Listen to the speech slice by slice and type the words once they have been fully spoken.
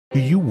Do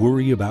you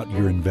worry about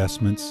your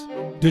investments?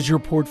 Does your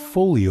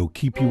portfolio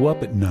keep you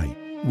up at night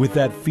with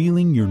that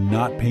feeling you're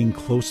not paying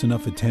close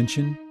enough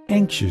attention?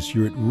 Anxious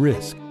you're at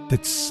risk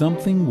that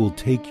something will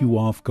take you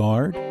off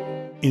guard?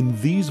 In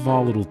these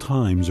volatile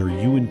times, are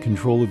you in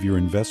control of your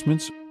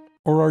investments,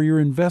 or are your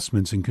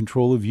investments in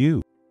control of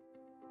you?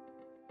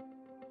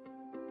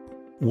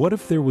 What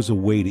if there was a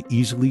way to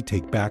easily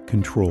take back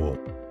control?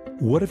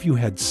 What if you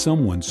had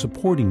someone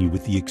supporting you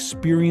with the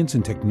experience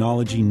and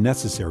technology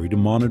necessary to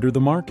monitor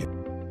the market?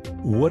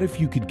 What if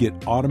you could get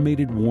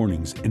automated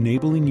warnings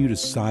enabling you to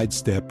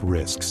sidestep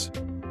risks?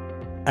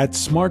 At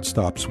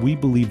SmartStops, we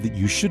believe that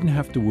you shouldn't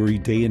have to worry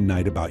day and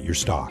night about your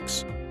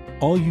stocks.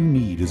 All you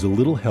need is a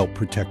little help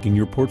protecting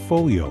your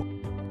portfolio.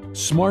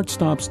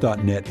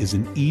 SmartStops.net is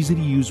an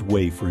easy-to-use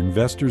way for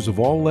investors of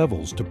all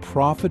levels to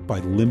profit by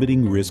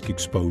limiting risk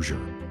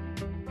exposure.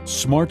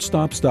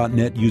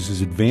 SmartStops.net uses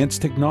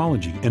advanced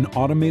technology and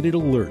automated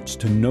alerts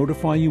to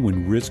notify you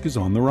when risk is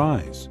on the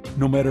rise.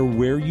 No matter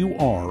where you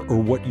are or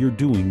what you're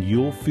doing,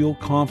 you'll feel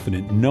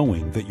confident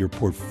knowing that your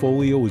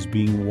portfolio is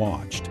being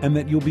watched and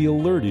that you'll be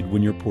alerted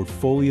when your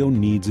portfolio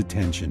needs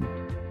attention.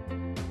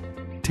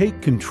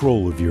 Take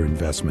control of your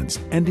investments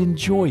and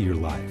enjoy your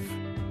life.